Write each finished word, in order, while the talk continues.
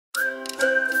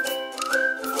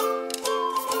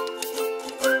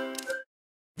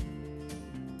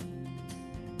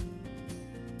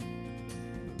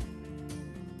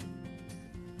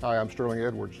Hi, I'm Sterling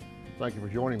Edwards. Thank you for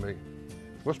joining me.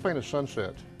 Let's paint a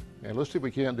sunset, and let's see if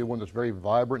we can't do one that's very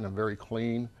vibrant and very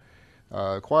clean.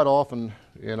 Quite often,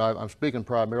 and I'm speaking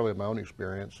primarily of my own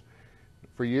experience,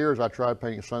 for years I tried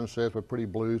painting sunsets with pretty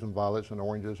blues and violets and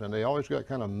oranges, and they always got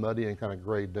kind of muddy and kind of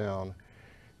grayed down.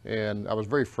 And I was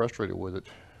very frustrated with it.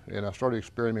 And I started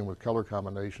experimenting with color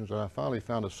combinations, and I finally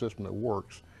found a system that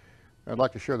works. I'd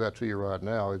like to share that to you right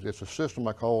now. It's a system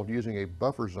I call using a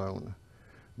buffer zone.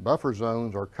 Buffer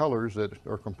zones are colors that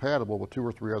are compatible with 2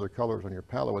 or 3 other colors on your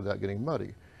palette without getting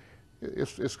muddy.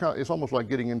 It's almost like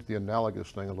getting into the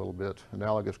analogous thing a little bit,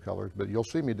 analogous colors, but you'll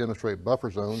see me demonstrate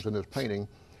buffer zones in this painting.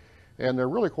 And they're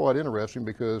really quite interesting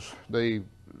because they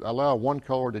allow one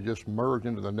color to just merge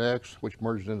into the next, which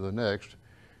merges into the next,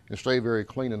 and stay very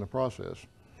clean in the process.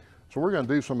 So we're going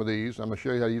to do some of these. I'm going to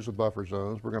show you how to use the buffer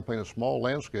zones. We're going to paint a small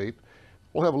landscape.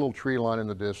 We'll have a little tree line in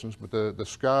the distance, but the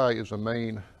sky is the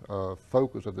main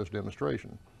focus of this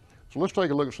demonstration. So let's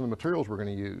take a look at some of the materials we're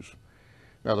going to use.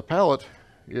 Now the palette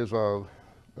is a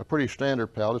pretty standard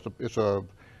palette.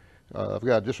 I've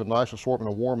got just a nice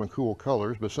assortment of warm and cool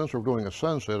colors, but since we're doing a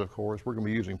sunset, of course, we're going to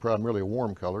be using primarily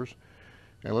warm colors.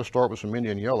 And let's start with some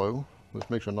Indian yellow. Let's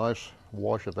mix a nice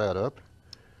wash of that up.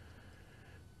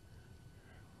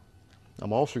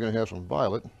 I'm also going to have some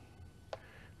violet.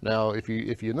 Now, if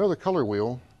you know the color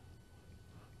wheel,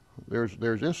 there's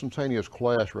instantaneous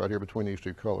clash right here between these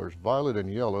two colors. Violet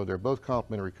and yellow, they're both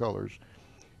complementary colors.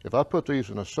 If I put these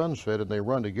in a sunset and they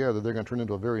run together, they're going to turn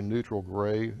into a very neutral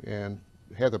gray and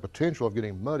have the potential of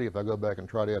getting muddy if I go back and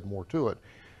try to add more to it.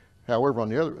 However,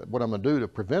 what I'm going to do to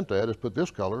prevent that is put this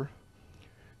color,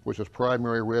 which is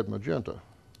primary red magenta.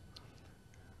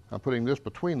 I'm putting this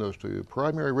between those two.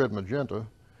 Primary red magenta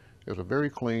is a very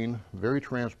clean, very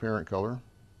transparent color.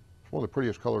 It's one of the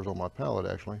prettiest colors on my palette,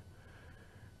 actually.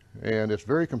 And it's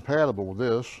very compatible with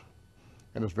this,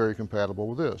 and it's very compatible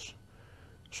with this.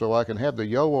 So I can have the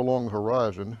yellow along the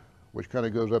horizon, which kind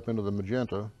of goes up into the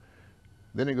magenta,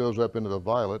 then it goes up into the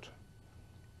violet.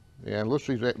 And let's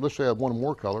add one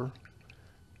more color.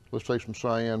 Let's take some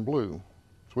cyan blue.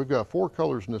 So we've got 4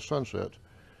 colors in this sunset.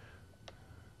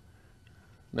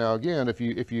 Now again, if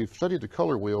you've studied the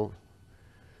color wheel,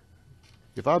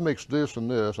 if I mix this and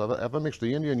this, if I mix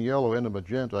the Indian yellow and the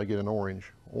magenta, I get an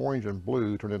orange. Orange and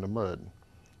blue turn into mud.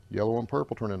 Yellow and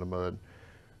purple turn into mud.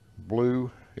 Blue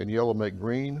and yellow make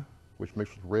green, which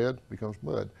mixed with red becomes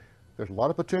mud. There's a lot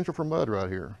of potential for mud right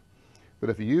here. But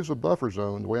if you use a buffer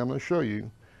zone, the way I'm going to show you,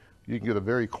 you can get a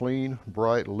very clean,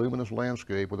 bright, luminous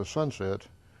landscape with a sunset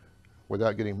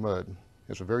without getting mud.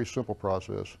 It's a very simple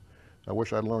process. I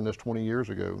wish I'd learned this 20 years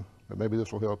ago, but maybe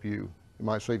this will help you. It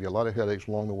might save you a lot of headaches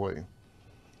along the way.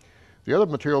 The other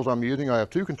materials I'm using, I have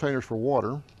 2 containers for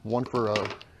water, one for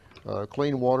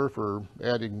clean water for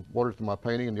adding water to my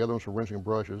painting, and the other one's for rinsing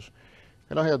brushes.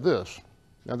 And I have this.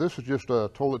 Now this is just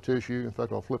toilet tissue. In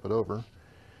fact, I'll flip it over.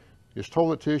 It's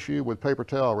toilet tissue with paper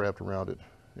towel wrapped around it.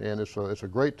 And it's a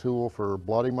great tool for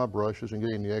blotting my brushes and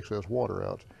getting the excess water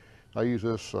out. I use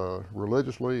this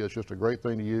religiously. It's just a great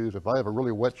thing to use. If I have a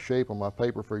really wet shape on my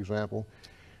paper, for example,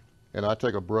 and I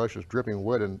take a brush that's dripping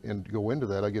wet and go into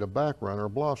that, I get a background or a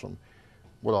blossom.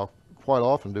 What I'll quite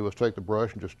often do is take the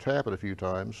brush and just tap it a few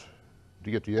times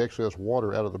to get the excess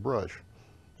water out of the brush.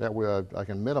 That way I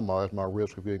can minimize my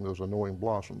risk of getting those annoying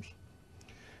blossoms.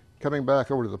 Coming back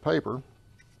over to the paper,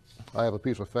 I have a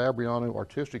piece of Fabriano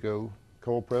Artistico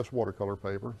cold pressed watercolor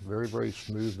paper, very, very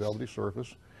smooth velvety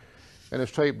surface, and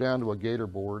it's taped down to a gator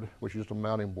board, which is just a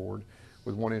mounting board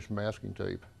with 1-inch masking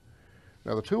tape.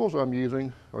 Now the tools I'm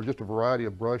using are just a variety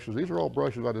of brushes. These are all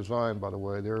brushes I designed, by the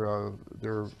way. They're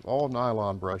all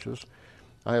nylon brushes.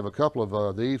 I have a couple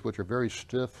of these, which are very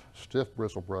stiff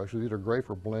bristle brushes. These are great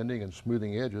for blending and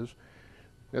smoothing edges.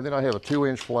 And then I have a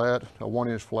 2-inch flat, a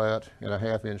 1-inch flat, and a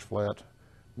 1/2-inch flat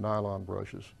nylon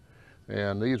brushes.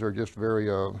 And these are just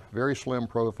very slim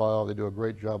profile. They do a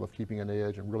great job of keeping an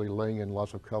edge and really laying in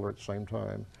lots of color at the same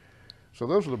time. So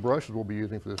those are the brushes we'll be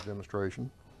using for this demonstration.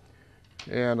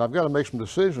 And I've got to make some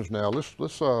decisions now. Let's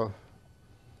start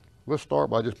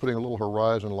by just putting a little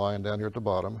horizon line down here at the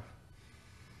bottom.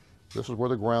 This is where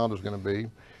the ground is going to be.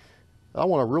 I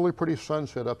want a really pretty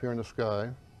sunset up here in the sky,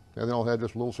 and then I'll have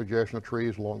just a little suggestion of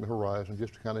trees along the horizon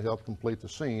just to kind of help complete the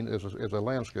scene as a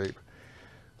landscape.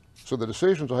 So the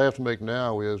decisions I have to make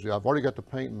now is, I've already got the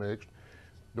paint mixed.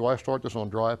 Do I start this on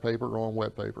dry paper or on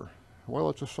wet paper?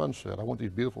 Well, it's a sunset. I want these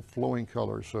beautiful flowing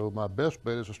colors, so my best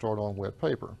bet is to start on wet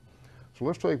paper. So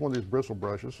let's take one of these bristle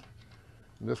brushes.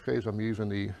 In this case, I'm using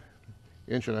the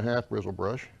 1.5 inch bristle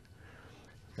brush.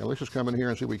 And let's just come in here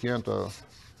and see if we can't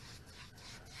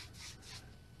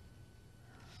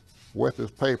wet this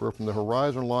paper from the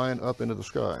horizon line up into the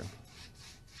sky.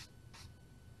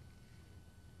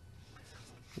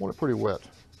 want it pretty wet,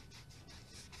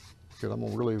 because I'm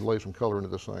going to really lay some color into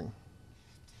this thing.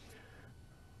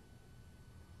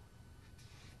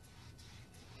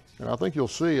 And I think you'll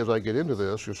see as I get into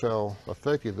this just how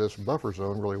effective this buffer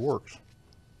zone really works.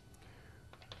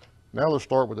 Now let's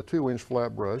start with a 2-inch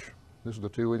flat brush. This is the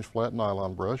 2-inch flat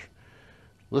nylon brush.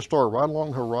 Let's start right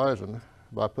along the horizon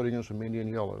by putting in some Indian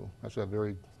yellow. That's that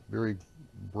very, very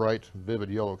bright, vivid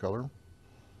yellow color.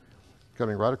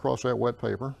 Coming right across that wet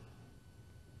paper.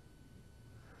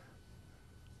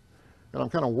 And I'm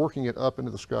kind of working it up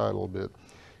into the sky a little bit.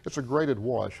 It's a graded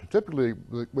wash. Typically,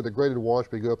 with a graded wash,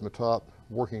 we go up in the top,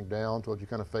 working down until it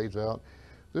kind of fades out.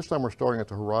 This time we're starting at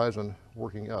the horizon,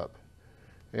 working up.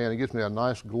 And it gives me a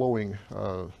nice glowing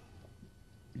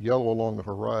yellow along the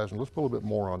horizon. Let's put a little bit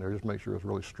more on there, just make sure it's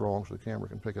really strong so the camera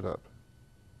can pick it up.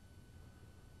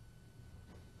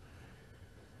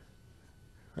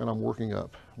 And I'm working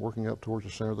up towards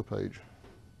the center of the page.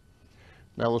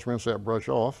 Now let's rinse that brush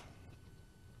off.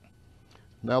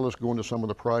 Now let's go into some of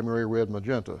the primary red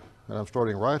magenta. And I'm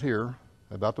starting right here,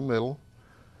 about the middle.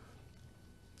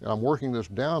 And I'm working this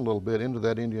down a little bit into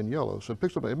that Indian yellow. So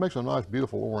it makes a nice,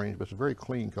 beautiful orange, but it's a very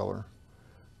clean color.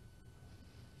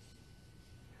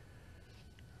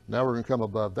 Now we're going to come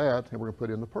above that, and we're going to put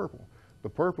in the purple. The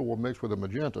purple will mix with the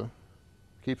magenta,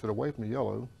 keeps it away from the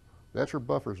yellow. That's your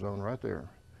buffer zone right there.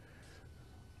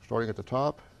 Starting at the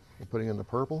top, and putting in the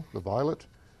purple, the violet,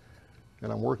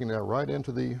 and I'm working that right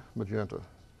into the magenta.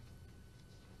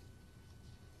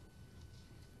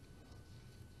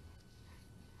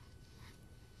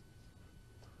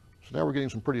 So now we're getting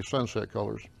some pretty sunset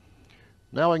colors.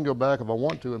 Now I can go back if I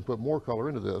want to and put more color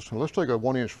into this. And let's take a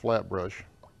 1-inch flat brush.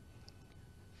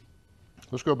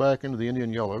 Let's go back into the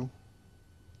Indian yellow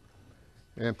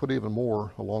and put even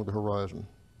more along the horizon.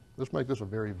 Let's make this a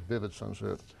very vivid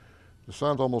sunset. The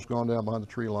sun's almost gone down behind the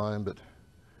tree line, but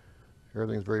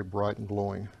everything's very bright and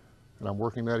glowing. And I'm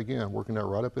working that again, working that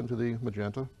right up into the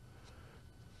magenta.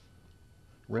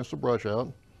 Rinse the brush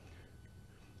out.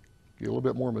 Get a little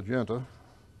bit more magenta.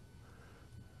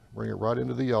 Bring it right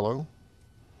into the yellow.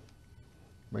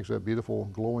 Makes that beautiful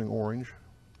glowing orange.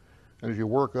 And as you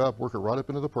work it right up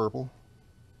into the purple.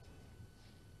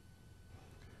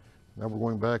 Now we're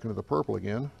going back into the purple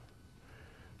again.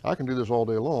 I can do this all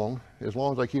day long. As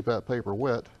long as I keep that paper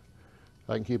wet,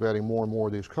 I can keep adding more and more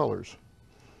of these colors.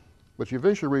 But you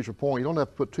eventually reach a point, you don't have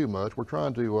to put too much. We're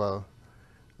trying to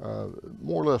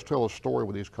more or less tell a story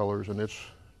with these colors, and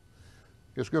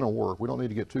it's going to work. We don't need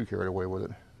to get too carried away with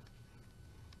it.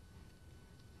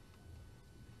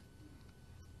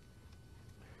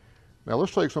 Now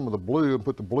let's take some of the blue and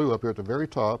put the blue up here at the very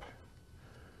top.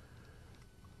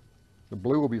 The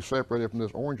blue will be separated from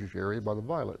this orangish area by the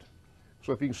violet.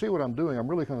 So if you can see what I'm doing, I'm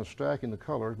really kind of stacking the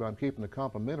colors, but I'm keeping the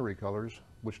complementary colors,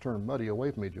 which turn muddy,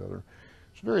 away from each other.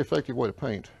 It's a very effective way to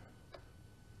paint.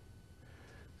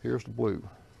 Here's the blue.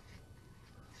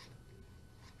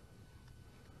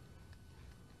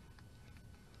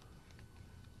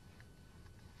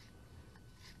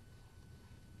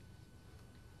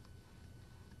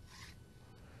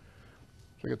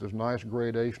 So you get this nice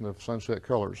gradation of sunset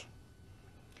colors.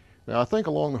 Now I think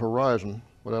along the horizon,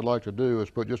 what I'd like to do is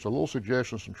put just a little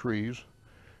suggestion of some trees.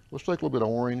 Let's take a little bit of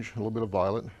orange, a little bit of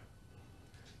violet,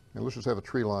 and let's just have a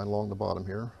tree line along the bottom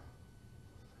here.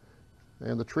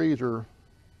 And the trees are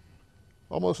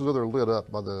almost as though they're lit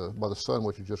up by the sun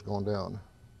which has just gone down.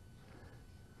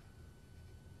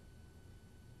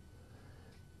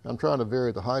 I'm trying to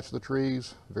vary the heights of the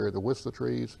trees, vary the widths of the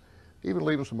trees, even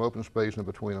leaving some open space in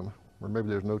between them where maybe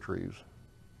there's no trees.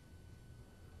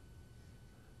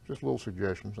 Just little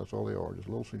suggestions, that's all they are, just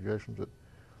little suggestions that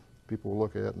people will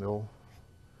look at and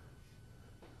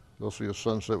they'll see a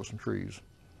sunset with some trees.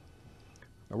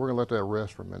 Now we're going to let that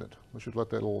rest for a minute. Let's just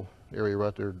let that little area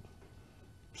right there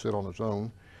sit on its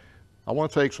own. I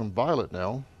want to take some violet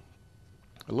now,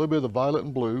 a little bit of the violet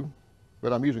and blue,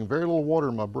 but I'm using very little water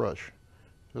in my brush.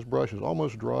 This brush is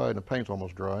almost dry and the paint's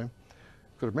almost dry.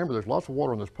 Because remember, there's lots of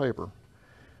water on this paper.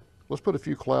 Let's put a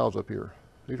few clouds up here.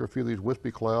 These are a few of these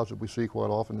wispy clouds that we see quite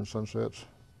often in sunsets.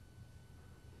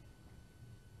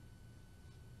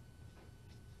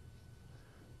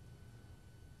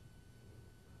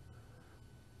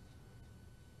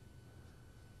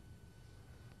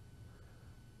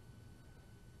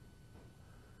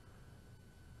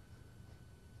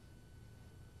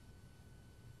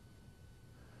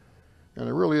 And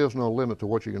there really is no limit to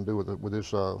what you can do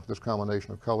with this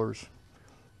combination of colors,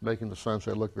 making the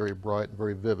sunset look very bright and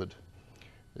very vivid.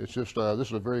 It's just, this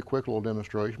is a very quick little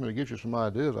demonstration, but it gives you some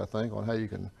ideas, I think, on how you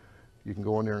can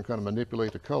go in there and kind of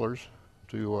manipulate the colors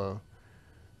to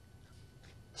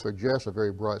suggest a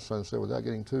very bright sunset without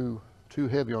getting too too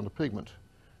heavy on the pigment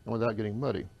and without getting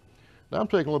muddy. Now I'm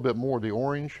taking a little bit more of the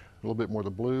orange, a little bit more of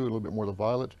the blue, a little bit more of the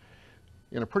violet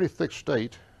in a pretty thick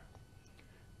state,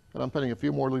 and I'm painting a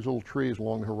few more of these little trees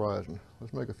along the horizon.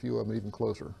 Let's make a few of them even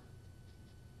closer.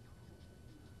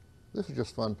 This is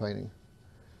just fun painting.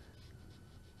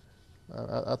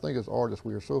 I think as artists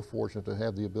we are so fortunate to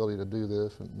have the ability to do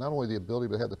this, and not only the ability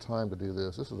but have the time to do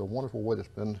this. This is a wonderful way to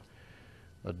spend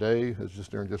a day, is just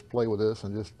there and just play with this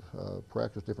and just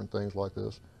practice different things like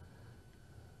this.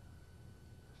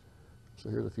 So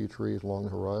here's a few trees along the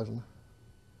horizon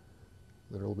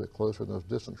that are a little bit closer than those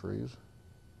distant trees.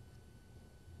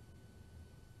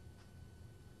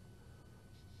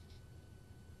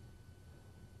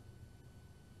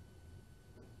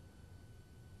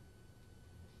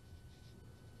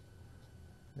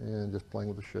 And just playing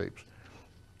with the shapes.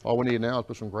 All we need now is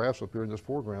put some grass up here in this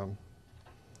foreground.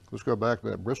 Let's go back to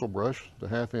that bristle brush, the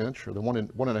 1/2 inch, or the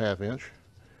 1.5 inch.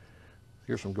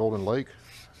 Here's some Golden Lake.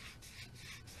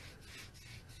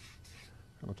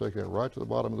 I'm going to take that right to the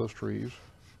bottom of those trees.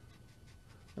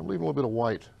 I'm leaving a little bit of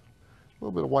white. A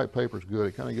little bit of white paper is good.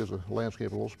 It kind of gives the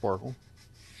landscape a little sparkle.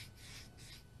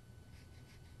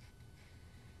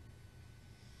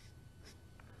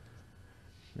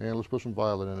 And let's put some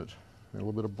violet in it. And a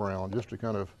little bit of brown, just to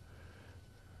kind of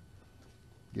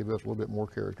give us a little bit more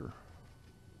character.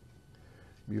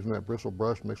 I'm using that bristle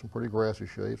brush to make some pretty grassy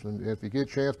shapes. And if you get a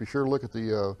chance, be sure to look at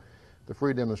the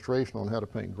free demonstration on how to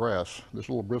paint grass. This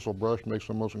little bristle brush makes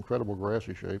some most incredible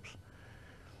grassy shapes.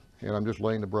 And I'm just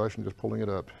laying the brush and just pulling it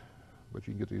up. But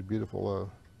you can get these beautiful,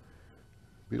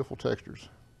 beautiful textures.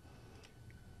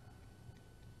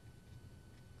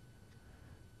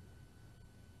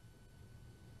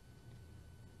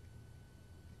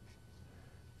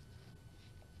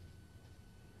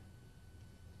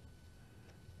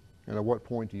 And at what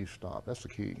point do you stop? That's the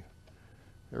key.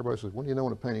 Everybody says, when do you know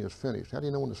when a painting is finished? How do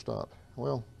you know when to stop?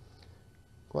 Well,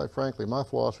 quite frankly, my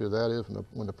philosophy of that is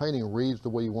when the painting reads the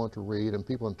way you want it to read and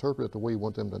people interpret it the way you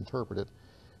want them to interpret it,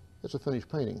 it's a finished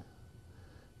painting.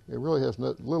 It really has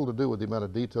little to do with the amount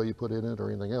of detail you put in it or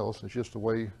anything else. It's just the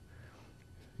way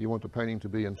you want the painting to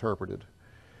be interpreted.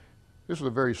 This is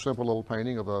a very simple little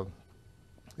painting of a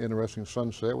interesting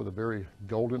sunset with a very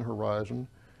golden horizon,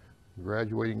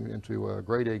 graduating into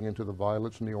gradating into the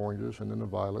violets and the oranges, and then the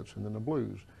violets and then the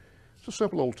blues. It's a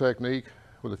simple little technique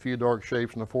with a few dark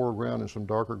shapes in the foreground and some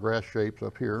darker grass shapes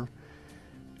up here.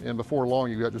 And before long,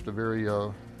 you've got just a very,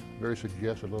 very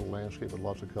suggestive little landscape with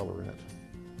lots of color in it.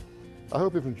 I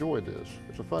hope you've enjoyed this.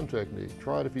 It's a fun technique.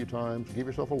 Try it a few times. Give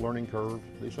yourself a learning curve.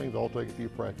 These things all take a few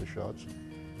practice shots.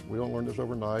 We don't learn this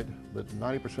overnight, but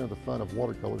 90% of the fun of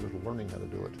watercolors is learning how to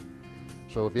do it.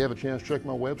 So if you have a chance, check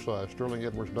my website,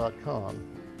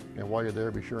 sterlingedwards.com. And while you're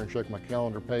there, be sure and check my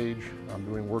calendar page. I'm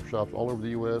doing workshops all over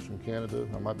the U.S. and Canada.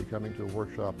 I might be coming to a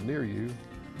workshop near you,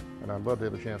 and I'd love to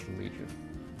have a chance to meet you.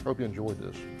 Hope you enjoyed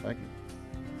this. Thank you.